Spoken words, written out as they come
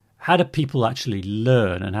how do people actually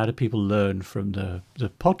learn, and how do people learn from the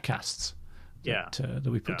podcasts that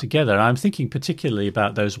we put together? And I'm thinking particularly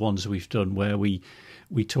about those ones we've done where we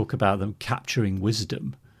talk about them capturing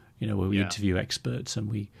wisdom, where we interview experts and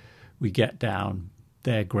we get down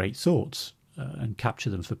their great thoughts and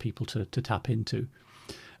capture them for people to tap into.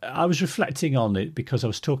 I was reflecting on it because I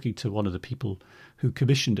was talking to one of the people who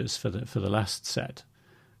commissioned us for the last set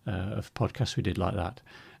of podcasts we did like that.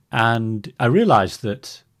 And I realized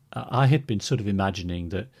that I had been sort of imagining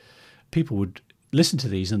that people would listen to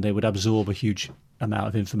these and they would absorb a huge amount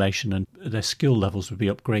of information and their skill levels would be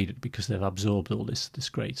upgraded because they've absorbed all this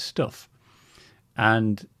great stuff.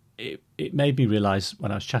 And it made me realize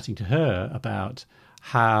when I was chatting to her about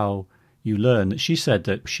how you learn, that she said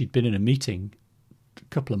that she'd been in a meeting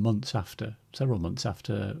several months after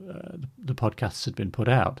the podcasts had been put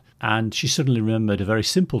out, and she suddenly remembered a very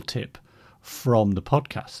simple tip from the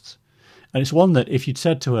podcasts. And it's one that if you'd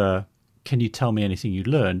said to her, "Can you tell me anything you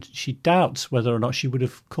learned?" she doubts whether or not she would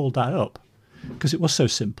have called that up because it was so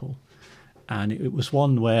simple. And it was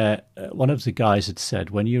one where one of the guys had said,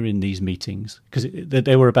 when you're in these meetings, because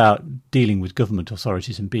they were about dealing with government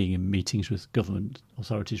authorities and being in meetings with government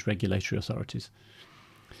authorities, regulatory authorities.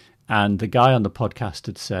 And the guy on the podcast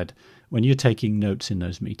had said, when you're taking notes in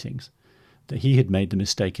those meetings, that he had made the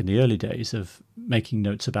mistake in the early days of making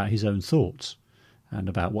notes about his own thoughts and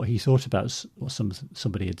about what he thought about what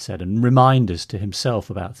somebody had said, and reminders to himself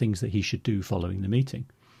about things that he should do following the meeting.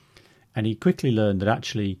 And he quickly learned that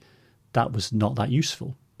actually that was not that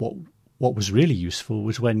useful. What was really useful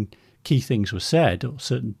was when key things were said or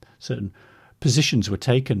certain positions were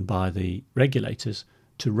taken by the regulators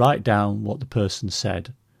to write down what the person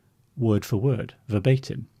said word for word,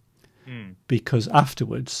 verbatim. Because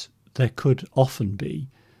afterwards there could often be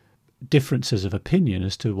differences of opinion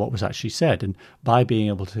as to what was actually said. And by being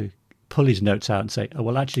able to pull his notes out and say, "Oh,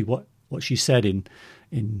 well, actually what she said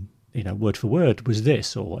in word for word was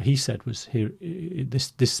this, or what he said was here,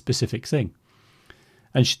 this specific thing."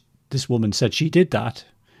 And this woman said she did that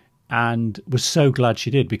and was so glad she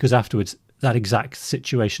did, because afterwards that exact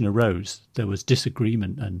situation arose. There was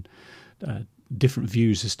disagreement and different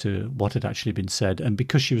views as to what had actually been said. And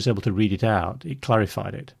because she was able to read it out, it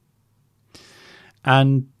clarified it.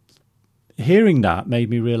 And hearing that made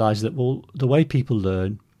me realize that, well, the way people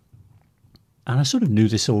learn, and I sort of knew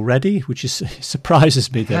this already, which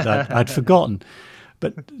surprises me that I'd forgotten.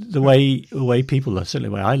 But the way people learn, certainly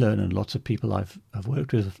the way I learn, and lots of people I've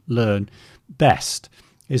worked with learn best,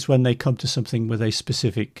 is when they come to something with a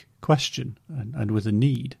specific question and with a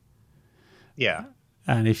need. Yeah.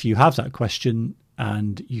 And if you have that question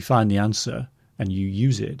and you find the answer and you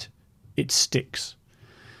use it, it sticks.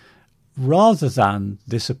 Rather than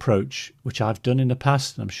this approach, which I've done in the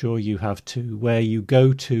past, and I'm sure you have too, where you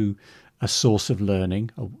go to a source of learning,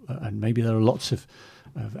 and maybe there are lots of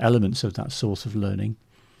elements of that source of learning,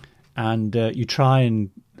 and you try and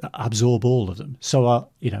absorb all of them. So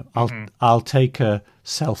I'll take a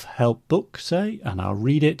self-help book, say, and I'll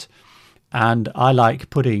read it, and I like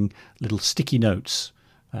putting little sticky notes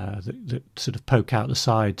that sort of poke out the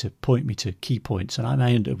side to point me to key points, and I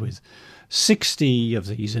may end up with 60 of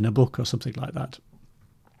these in a book or something like that.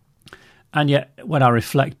 And yet, when I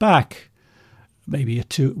reflect back, maybe a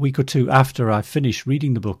week or two after I finish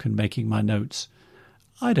reading the book and making my notes,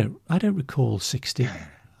 I don't recall 60.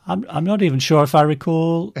 I'm not even sure if I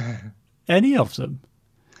recall any of them.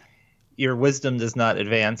 Your wisdom does not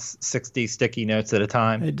advance 60 sticky notes at a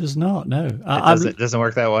time. It does not. No, it doesn't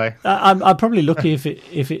work that way. I'm probably lucky if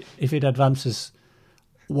it advances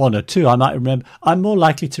one or two. I might remember. I'm more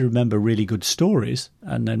likely to remember really good stories,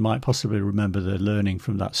 and then might possibly remember the learning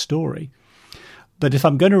from that story. But if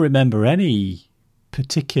I'm going to remember any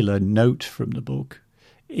particular note from the book,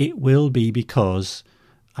 it will be because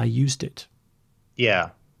I used it.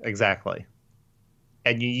 Yeah, exactly.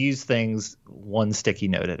 And you use things one sticky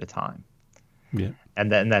note at a time. Yeah. And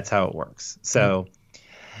that's how it works. So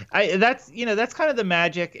that's kind of the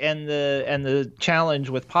magic and the challenge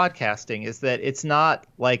with podcasting, is that it's not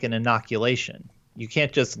like an inoculation. You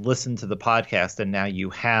can't just listen to the podcast and now you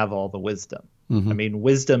have all the wisdom. Mm-hmm. I mean,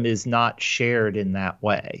 wisdom is not shared in that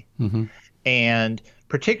way. Mm-hmm. And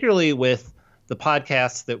particularly with the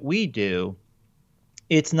podcasts that we do,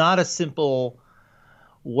 it's not a simple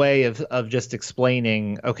way of just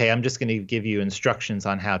explaining, okay, I'm just going to give you instructions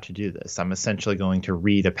on how to do this. I'm essentially going to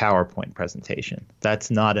read a PowerPoint presentation.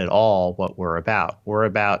 That's not at all what we're about. We're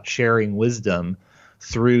about sharing wisdom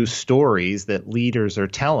through stories that leaders are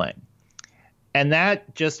telling. And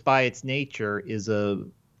that, just by its nature, is a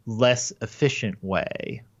less efficient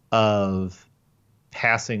way of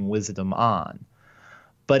passing wisdom on.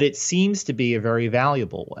 But it seems to be a very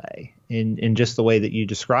valuable way in just the way that you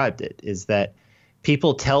described it, is that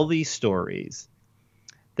people tell these stories.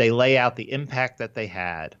 They lay out the impact that they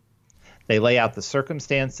had. They lay out the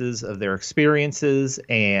circumstances of their experiences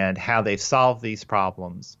and how they've solved these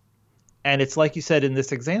problems. And it's like you said in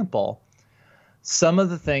this example, some of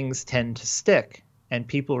the things tend to stick and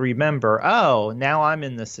people remember, oh, now I'm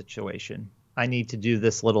in this situation. I need to do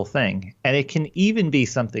this little thing. And it can even be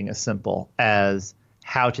something as simple as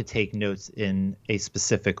how to take notes in a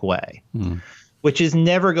specific way, which is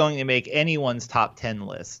never going to make anyone's top 10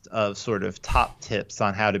 list of sort of top tips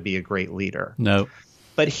on how to be a great leader. No.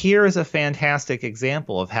 But here is a fantastic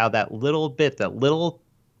example of how that little bit, that little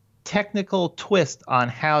technical twist on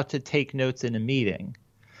how to take notes in a meeting.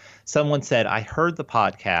 Someone said, I heard the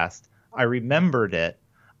podcast, I remembered it,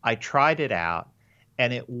 I tried it out,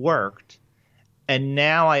 and it worked. And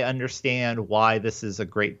now I understand why this is a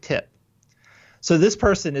great tip. So this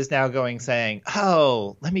person is now saying,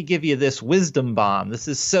 oh, let me give you this wisdom bomb. This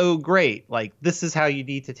is so great. Like, this is how you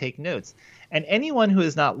need to take notes. And anyone who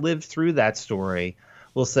has not lived through that story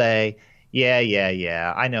will say,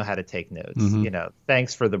 yeah, I know how to take notes.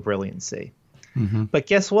 Thanks for the brilliancy. But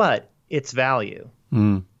guess what? It's value.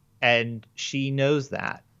 And she knows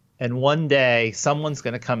that. And one day someone's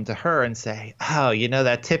going to come to her and say, oh,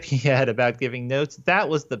 that tip you had about giving notes, that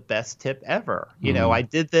was the best tip ever. I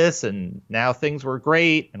did this and now things were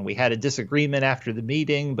great. And we had a disagreement after the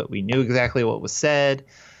meeting, but we knew exactly what was said.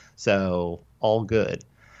 So all good.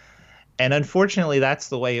 And unfortunately, that's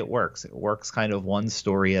the way it works. It works kind of one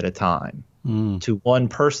story at a time, to one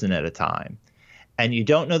person at a time. And you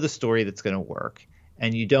don't know the story that's going to work.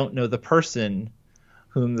 And you don't know the person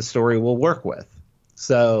whom the story will work with.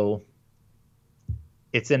 So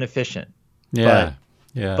it's inefficient. Yeah.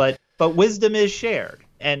 But wisdom is shared,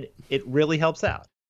 and it really helps out.